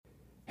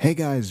Hey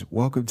guys,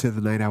 welcome to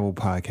the Night Owl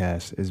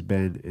Podcast. It's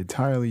been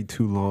entirely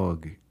too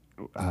long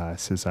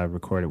since I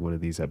recorded one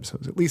of these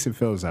episodes. At least it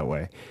feels that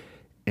way.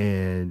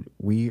 And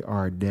we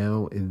are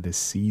now in the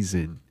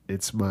season.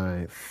 It's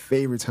my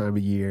favorite time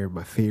of year,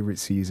 my favorite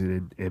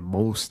season, and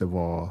most of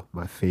all,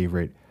 my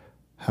favorite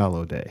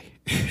holiday.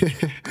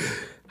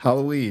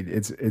 Halloween.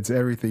 It's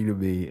everything to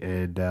me,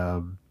 and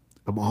I'm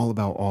all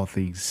about all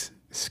things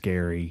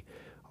scary,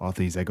 all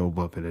things that go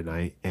bump in the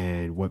night.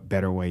 And what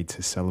better way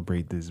to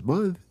celebrate this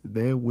month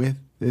than with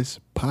this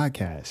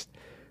podcast?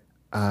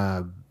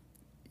 Um,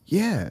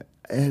 yeah,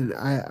 and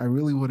I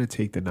really want to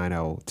take the Night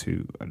Owl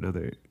to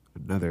another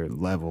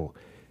level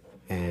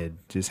and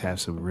just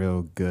have some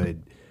real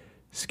good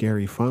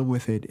scary fun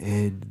with it,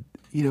 and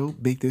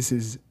make this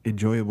as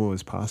enjoyable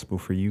as possible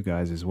for you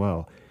guys as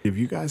well. If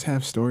you guys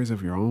have stories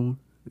of your own,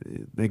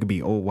 they could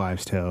be old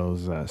wives'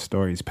 tales,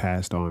 stories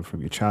passed on from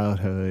your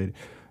childhood,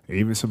 or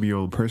even some of your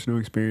own personal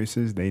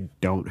experiences. They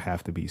don't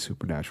have to be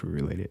supernatural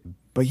related.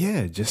 But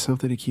yeah, just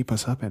something to keep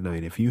us up at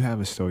night. If you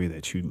have a story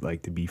that you'd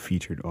like to be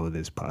featured on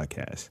this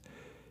podcast,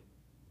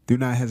 do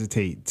not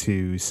hesitate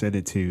to send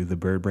it to the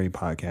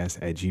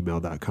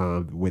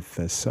birdbrainpodcast@gmail.com with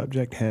the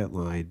subject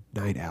headline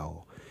Night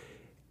Owl.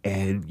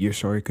 And your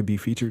story could be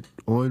featured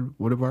on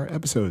one of our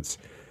episodes.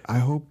 I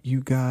hope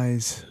you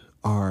guys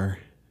are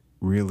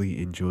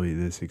really enjoying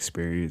this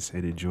experience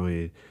and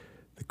enjoying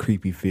the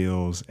creepy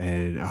feels.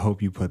 And I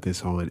hope you put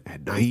this on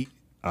at night,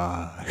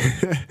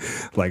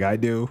 like I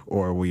do,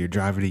 or when you're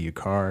driving in your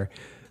car.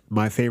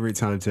 My favorite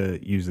time to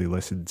usually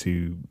listen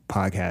to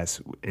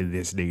podcasts in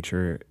this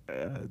nature,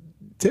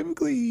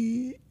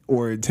 typically,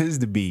 or it tends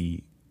to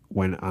be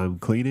when I'm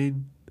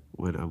cleaning,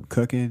 when I'm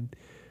cooking,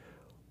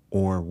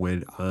 or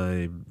when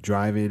I'm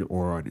driving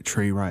or on a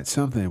train ride,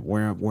 something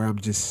where I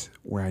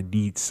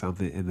need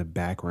something in the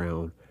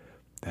background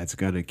that's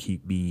gonna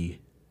keep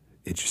me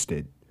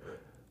interested.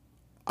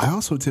 I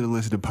also tend to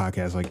listen to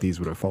podcasts like these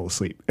when I fall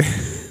asleep.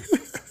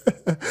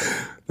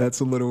 That's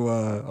a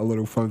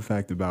little fun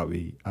fact about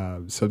me.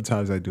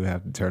 Sometimes I do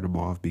have to turn them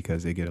off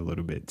because they get a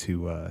little bit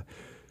too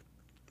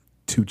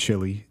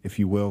chilly, if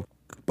you will.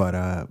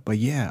 But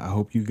yeah, I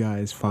hope you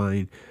guys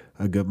find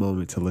a good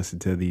moment to listen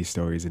to these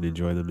stories and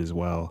enjoy them as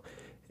well.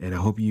 And I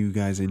hope you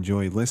guys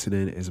enjoy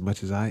listening as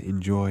much as I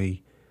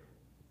enjoy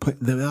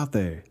putting them out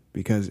there,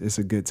 because it's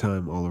a good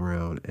time all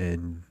around.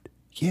 And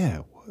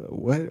yeah,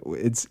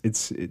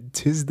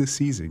 tis the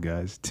season,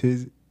 guys.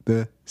 Tis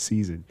the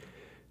season.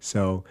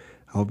 So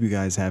I hope you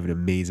guys have an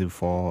amazing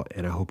fall,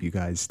 and I hope you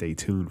guys stay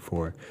tuned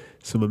for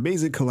some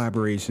amazing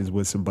collaborations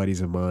with some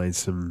buddies of mine,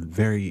 some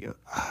very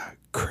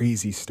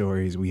crazy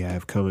stories we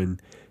have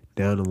coming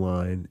down the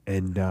line,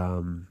 and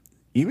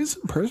even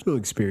some personal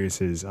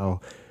experiences I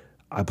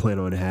plan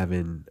on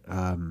having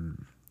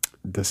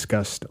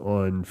discussed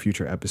on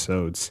future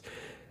episodes,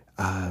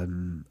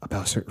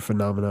 about certain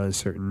phenomena,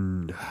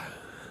 certain,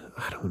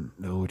 I don't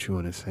know what you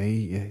want to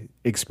say,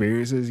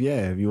 experiences.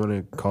 Yeah, if you want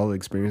to call it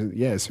experiences,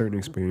 yeah, certain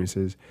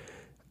experiences,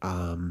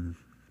 in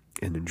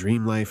the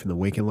dream life and the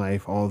waking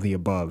life, all the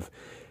above.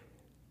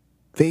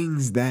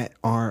 Things that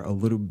are a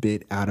little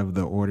bit out of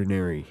the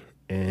ordinary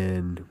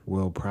and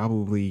will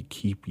probably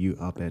keep you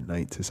up at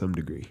night to some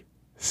degree.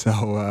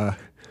 So,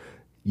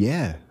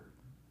 yeah,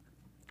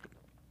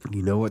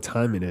 you know what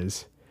time it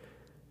is.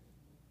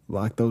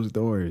 Lock those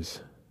doors,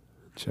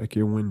 check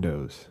your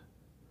windows,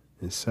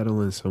 and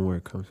settle in somewhere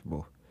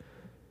comfortable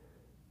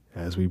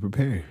as we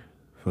prepare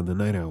for the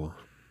Night Owl.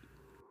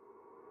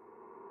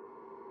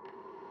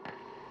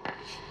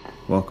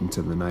 Welcome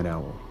to the Night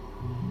Owl,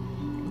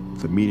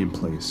 the meeting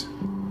place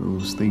for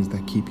those things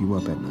that keep you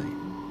up at night.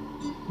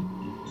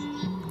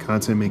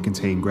 Content may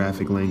contain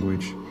graphic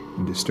language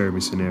and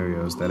disturbing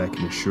scenarios that I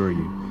can assure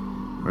you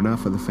are not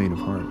for the faint of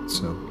heart,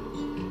 so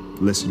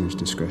listeners'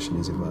 discretion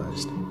is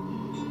advised.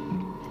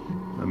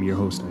 I'm your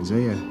host,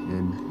 Isaiah,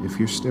 and if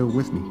you're still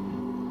with me,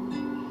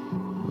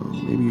 well,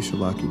 maybe you should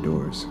lock your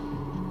doors,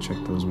 check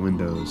those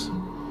windows,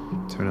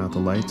 turn out the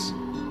lights,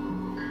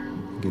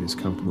 and get as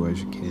comfortable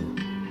as you can.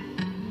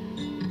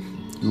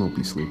 You won't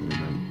be sleeping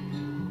tonight.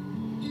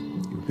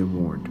 You've been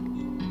warned.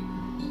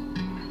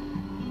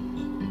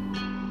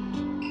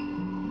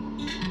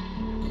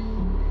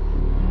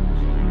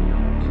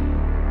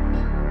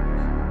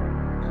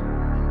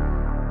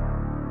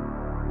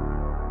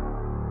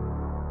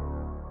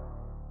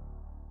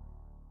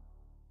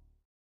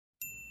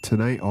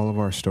 Tonight, all of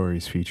our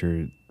stories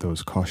feature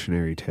those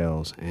cautionary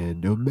tales,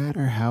 and no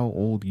matter how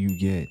old you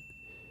get,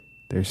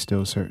 there's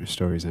still certain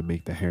stories that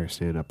make the hair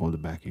stand up on the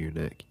back of your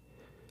neck.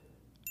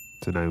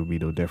 Tonight will be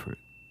no different.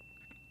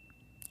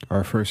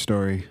 Our first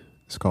story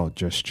is called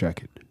Just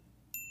Checking.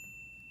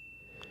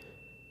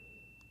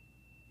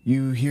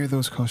 You hear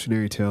those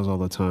cautionary tales all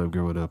the time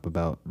growing up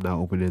about not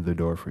opening the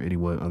door for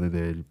anyone other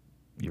than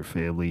your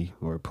family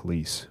or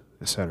police,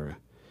 etc.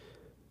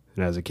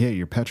 And as a kid,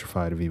 you're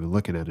petrified of even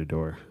looking at a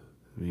door.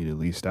 I mean, at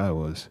least I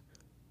was.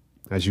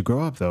 As you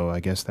grow up, though, I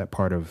guess that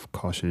part of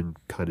caution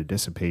kind of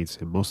dissipates,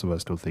 and most of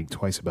us don't think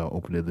twice about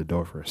opening the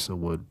door for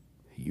someone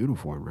in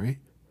uniform, right?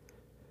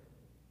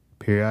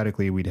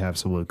 Periodically, we'd have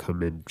someone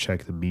come and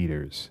check the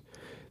meters.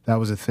 That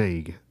was a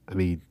thing. I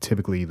mean,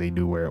 typically they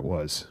knew where it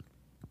was.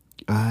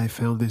 I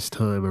found this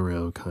time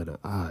around kind of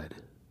odd.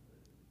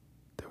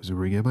 There was a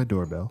ring at my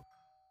doorbell.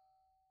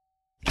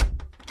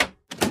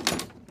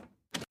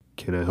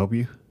 Can I help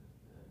you?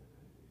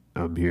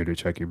 I'm here to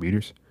check your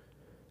meters.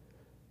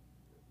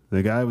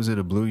 The guy was in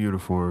a blue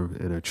uniform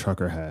and a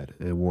trucker hat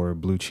and wore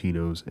blue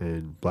chinos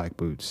and black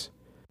boots.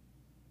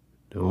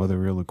 No other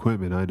real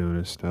equipment I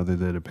noticed other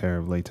than a pair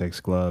of latex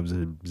gloves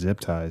and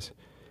zip ties.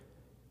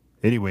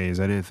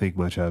 Anyways, I didn't think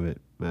much of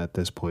it. At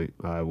this point,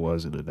 I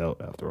was an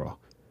adult after all.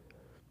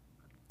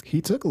 He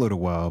took a little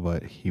while,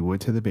 but he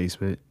went to the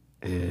basement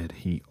and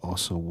he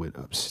also went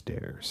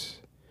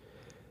upstairs.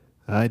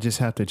 I just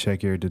have to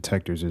check your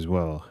detectors as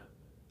well.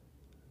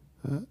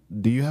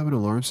 Do you have an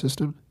alarm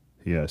system?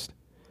 He asked.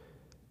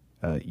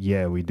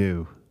 Yeah, we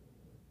do.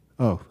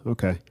 Oh,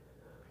 okay.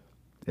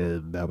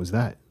 And that was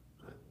that.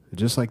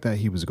 Just like that,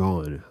 he was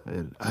gone.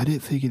 And I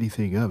didn't think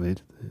anything of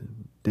it.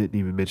 Didn't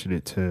even mention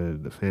it to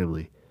the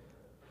family.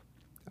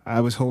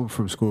 I was home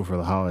from school for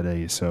the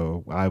holidays,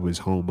 so I was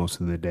home most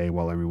of the day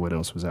while everyone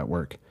else was at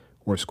work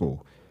or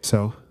school.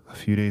 So a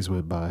few days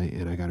went by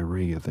and I got a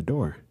ring at the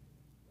door.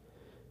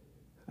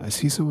 I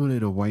see someone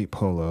in a white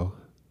polo,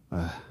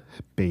 a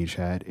beige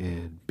hat,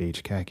 and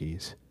beige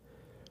khakis.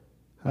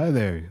 Hi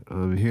there,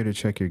 I'm here to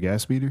check your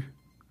gas meter.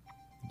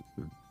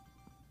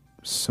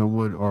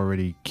 Someone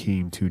already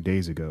came 2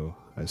 days ago,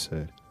 I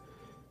said.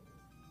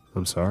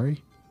 I'm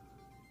sorry?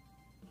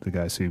 The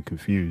guy seemed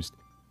confused.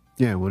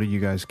 Yeah, one of you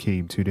guys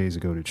came 2 days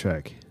ago to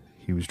check.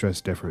 He was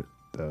dressed different,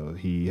 though.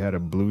 He had a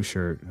blue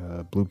shirt,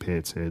 blue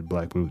pants, and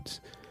black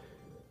boots.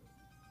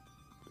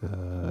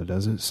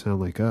 Doesn't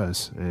sound like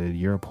us, and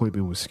your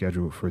appointment was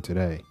scheduled for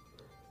today.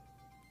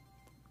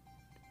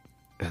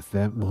 At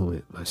that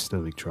moment, my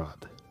stomach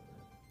dropped.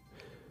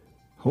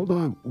 Hold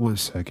on 1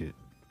 second.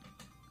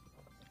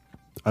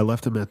 I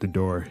left him at the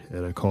door,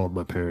 and I called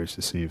my parents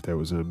to see if there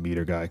was a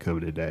meter guy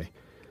coming today.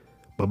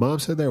 My mom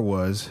said there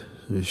was.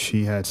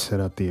 She had set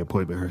up the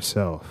appointment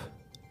herself.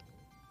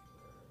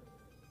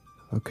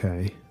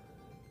 Okay.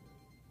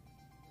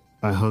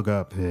 I hung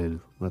up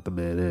and let the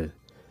man in.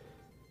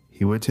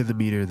 He went to the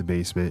meter in the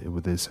basement and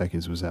within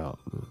seconds was out.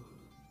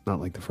 Not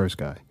like the first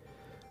guy.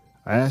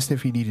 I asked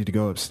if he needed to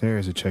go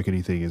upstairs and check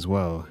anything as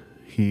well.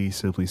 He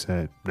simply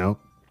said, nope.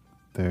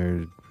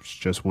 There's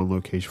just one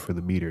location for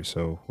the meter,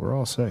 so we're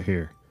all set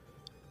here.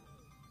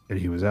 And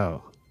he was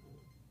out.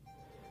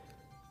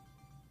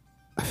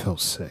 I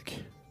felt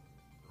sick.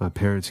 My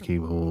parents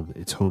came home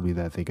and told me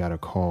that they got a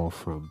call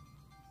from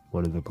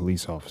one of the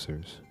police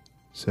officers.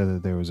 Said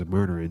that there was a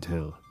murder in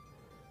town.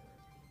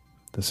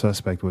 The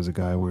suspect was a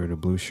guy wearing a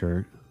blue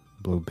shirt,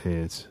 blue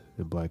pants,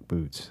 and black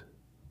boots.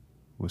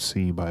 Was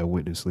seen by a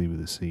witness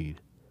leaving the scene.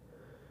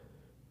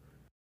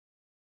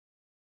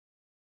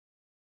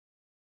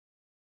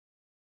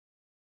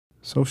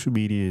 Social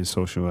media and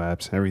social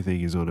apps,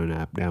 everything is on an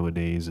app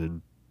nowadays,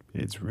 and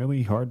it's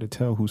really hard to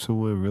tell who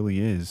someone really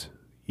is,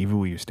 even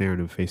when you're staring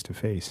them face to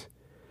face.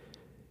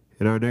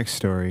 In our next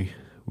story,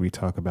 we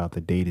talk about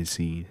the dating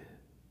scene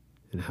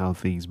and how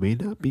things may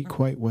not be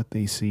quite what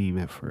they seem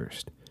at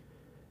first.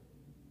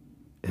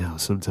 And how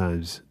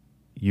sometimes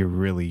you're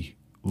really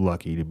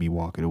lucky to be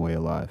walking away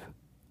alive.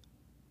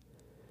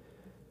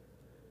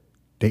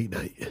 Date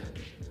night.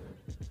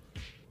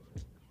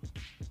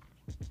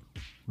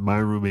 My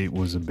roommate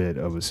was a bit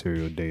of a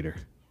serial dater.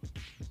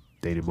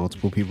 Dated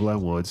multiple people at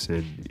once,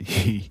 and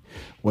he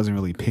wasn't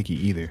really picky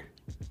either.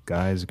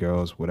 Guys,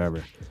 girls,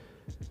 whatever.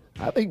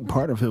 I think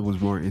part of him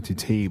was more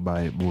entertained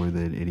by it more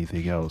than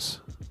anything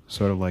else.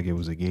 Sort of like it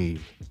was a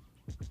game.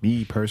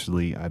 Me,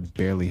 personally, I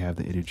barely have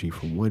the energy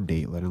for one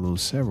date, let alone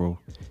several,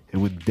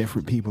 and with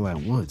different people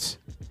at once.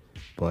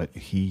 But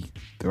he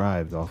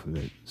thrived off of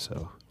it,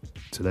 so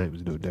tonight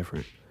was no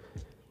different.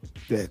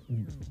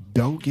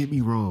 Don't get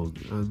me wrong,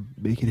 I'm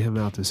making him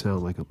out to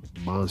sound like a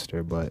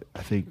monster, but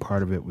I think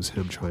part of it was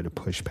him trying to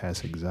push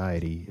past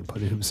anxiety and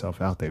putting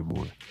himself out there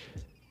more.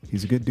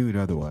 He's a good dude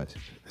otherwise.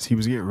 As he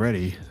was getting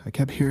ready, I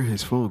kept hearing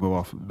his phone go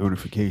off with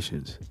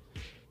notifications.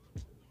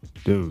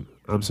 Dude,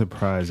 I'm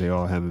surprised they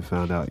all haven't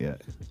found out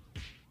yet.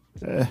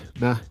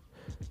 Nah,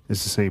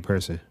 it's the same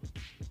person.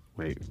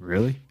 Wait,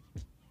 really?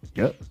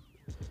 Yep.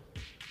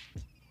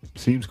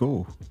 Seems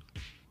cool.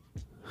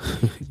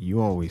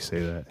 You always say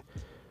that.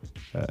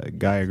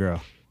 Guy or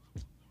girl?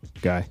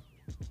 Guy.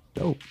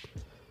 Dope.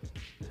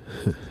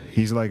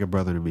 He's like a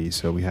brother to me,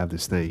 so we have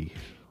this thing.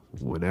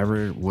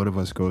 Whenever one of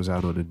us goes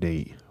out on a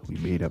date, we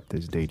made up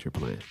this danger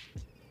plan.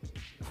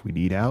 If we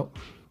need out,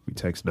 we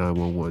text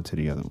 911 to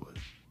the other one.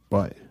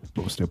 But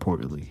most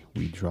importantly,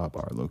 we drop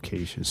our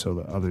location so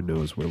the other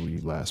knows where we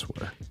last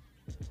were.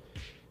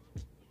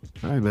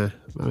 All right, man.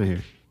 I'm out of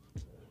here.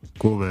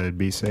 Cool, man.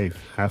 Be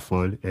safe. Have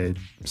fun. And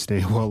stay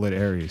in well-lit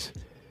areas.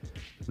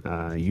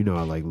 You know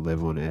I like to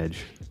live on the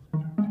edge.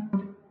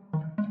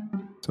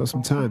 So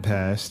some time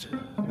passed.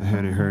 I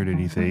hadn't heard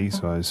anything,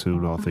 so I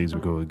assumed all things were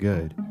going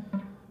good.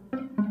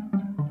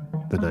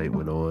 The night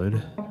went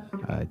on.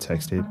 I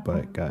texted,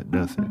 but got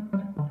nothing.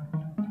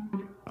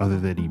 other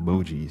than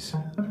emojis.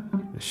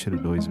 That shit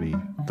annoys me.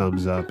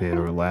 Thumbs up and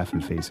or laughing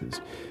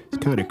faces. It's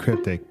kind of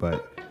cryptic,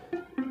 but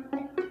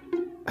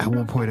at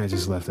one point I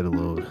just left it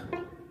alone.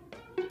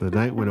 The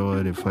night went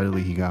on and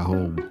finally he got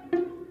home.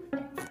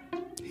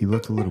 He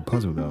looked a little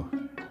puzzled though.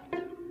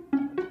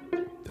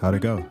 How'd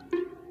it go?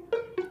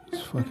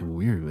 It's fucking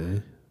weird,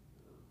 man.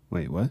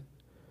 Wait, what?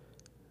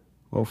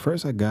 Well,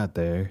 first I got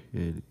there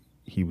and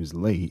he was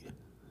late.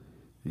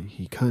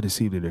 He kind of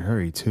seemed in a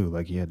hurry too,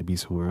 like he had to be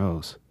somewhere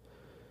else.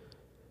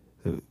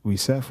 We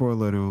sat for a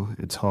little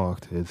and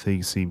talked, and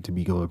things seemed to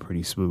be going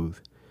pretty smooth.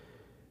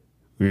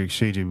 We were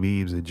exchanging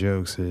memes and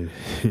jokes, and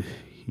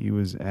he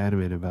was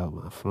adamant about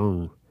my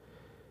phone.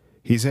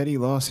 He said he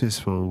lost his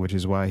phone, which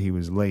is why he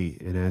was late,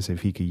 and asked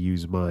if he could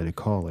use mine to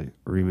call it,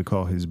 or even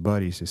call his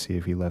buddies to see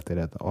if he left it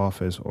at the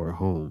office or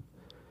home.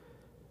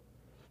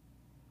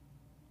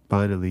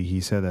 Finally,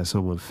 he said that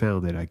someone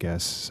found it, I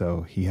guess,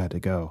 so he had to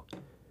go.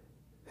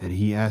 And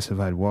he asked if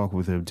I'd walk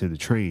with him to the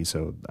train,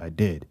 so I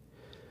did.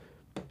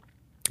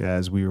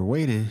 As we were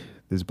waiting,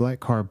 this black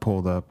car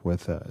pulled up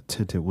with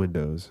tinted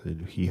windows,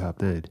 and he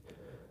hopped in.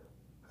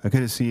 I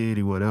couldn't see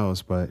anyone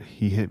else, but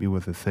he hit me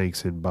with a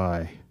thanks and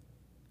bye.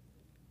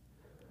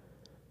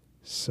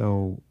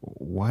 So,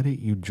 why didn't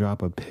you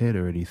drop a pin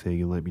or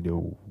anything and let me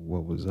know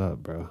what was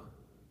up, bro?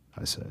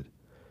 I said.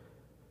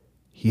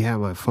 He had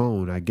my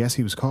phone. I guess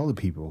he was calling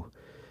people.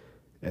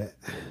 I'm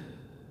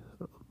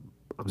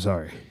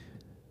sorry.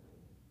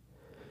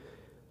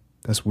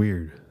 That's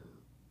weird.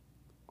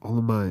 All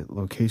of my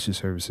location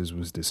services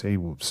was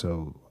disabled,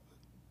 so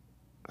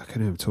I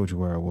couldn't have told you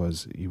where I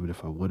was even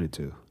if I wanted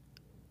to.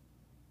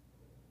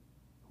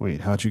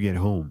 Wait, how'd you get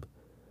home?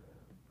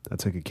 I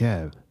took a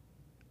cab.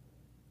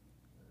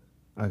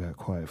 I got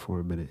quiet for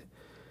a minute.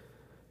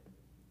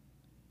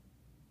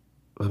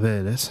 Oh,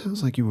 man, that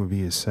sounds like you were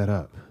being set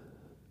up.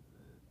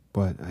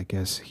 But I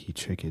guess he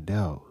chickened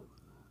out.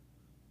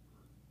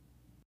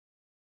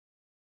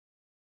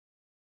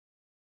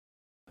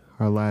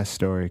 Our last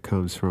story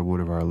comes from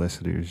one of our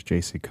listeners,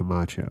 Jason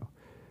Camacho.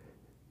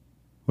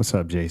 What's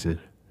up,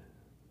 Jason?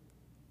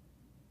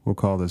 We'll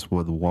call this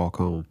one the walk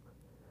home.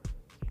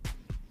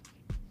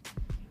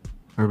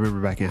 I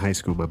remember back in high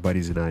school, my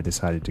buddies and I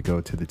decided to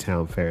go to the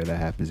town fair that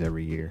happens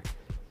every year.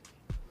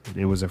 And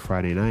it was a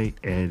Friday night,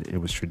 and it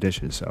was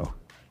tradition, so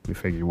we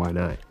figured why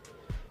not.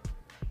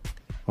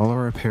 All of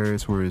our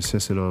parents were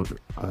insistent on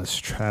us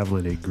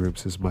traveling in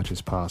groups as much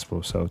as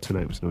possible, so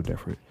tonight was no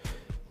different.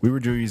 We were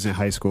juniors in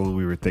high school and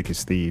we were thick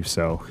as thieves,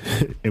 so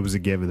it was a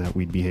given that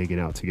we'd be hanging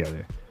out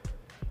together.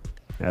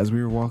 As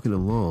we were walking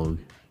along,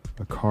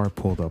 a car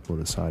pulled up on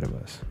the side of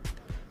us.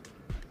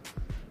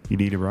 You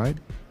need a ride?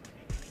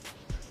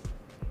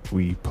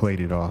 We played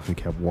it off and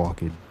kept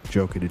walking,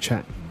 joking and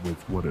chatting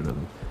with one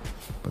another,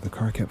 but the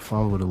car kept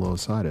following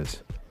alongside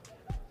us.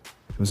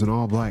 It was an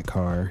all-black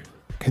car.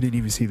 Couldn't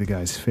even see the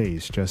guy's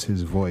face, just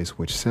his voice,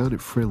 which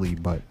sounded friendly,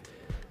 but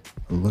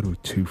a little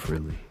too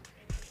friendly.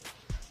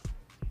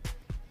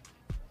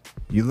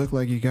 You look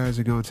like you guys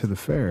are going to the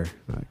fair.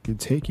 I can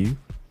take you.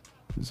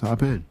 Just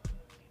hop in.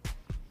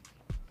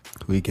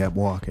 We kept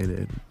walking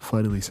and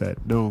finally said,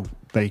 no,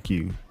 thank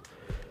you,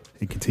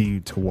 and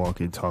continued to walk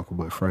and talk with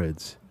my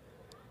friends.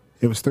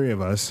 It was three of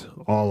us,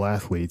 all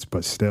athletes,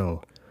 but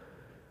still,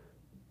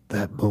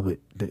 that moment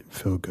didn't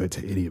feel good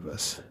to any of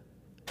us.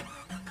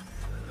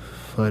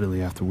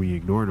 Finally, after we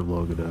ignored him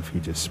long enough, he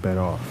just sped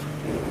off.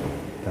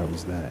 That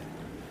was that.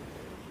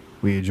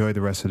 We enjoyed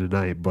the rest of the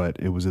night, but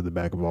it was in the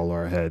back of all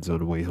our heads on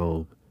the way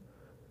home.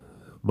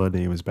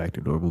 Monday was back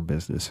to normal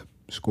business,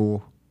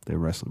 school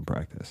and wrestling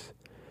practice.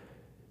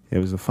 It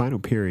was the final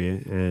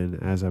period,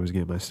 and as I was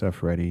getting my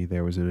stuff ready,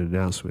 there was an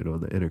announcement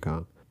on the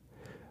intercom.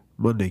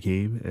 Monday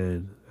came,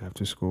 and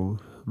after school,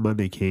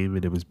 Monday came,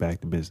 and it was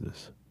back to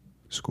business.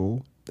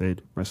 School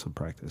and wrestling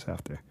practice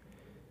after.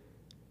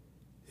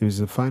 It was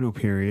the final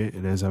period,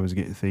 and as I was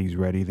getting things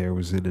ready, there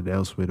was an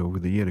announcement over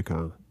the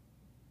intercom.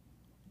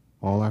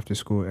 All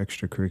after-school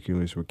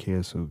extracurriculars were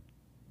canceled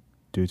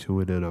due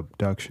to an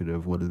abduction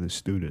of one of the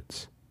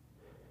students.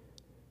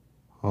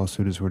 All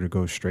students were to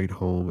go straight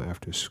home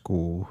after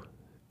school,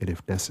 and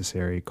if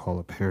necessary, call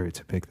a parent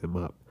to pick them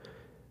up.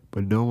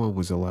 But no one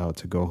was allowed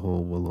to go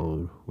home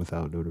alone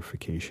without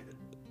notification.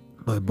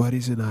 My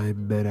buddies and I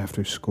met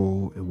after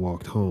school and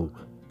walked home.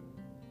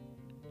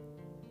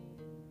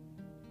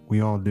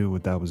 We all knew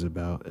what that was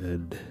about,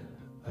 and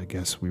I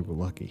guess we were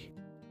lucky.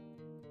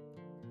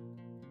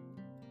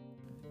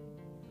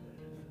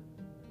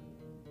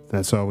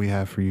 That's all we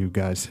have for you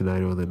guys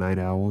tonight on The Night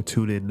Owl.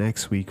 Tune in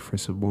next week for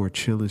some more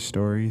chilling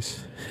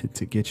stories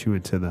to get you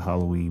into the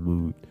Halloween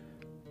mood.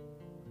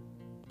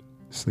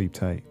 Sleep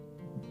tight.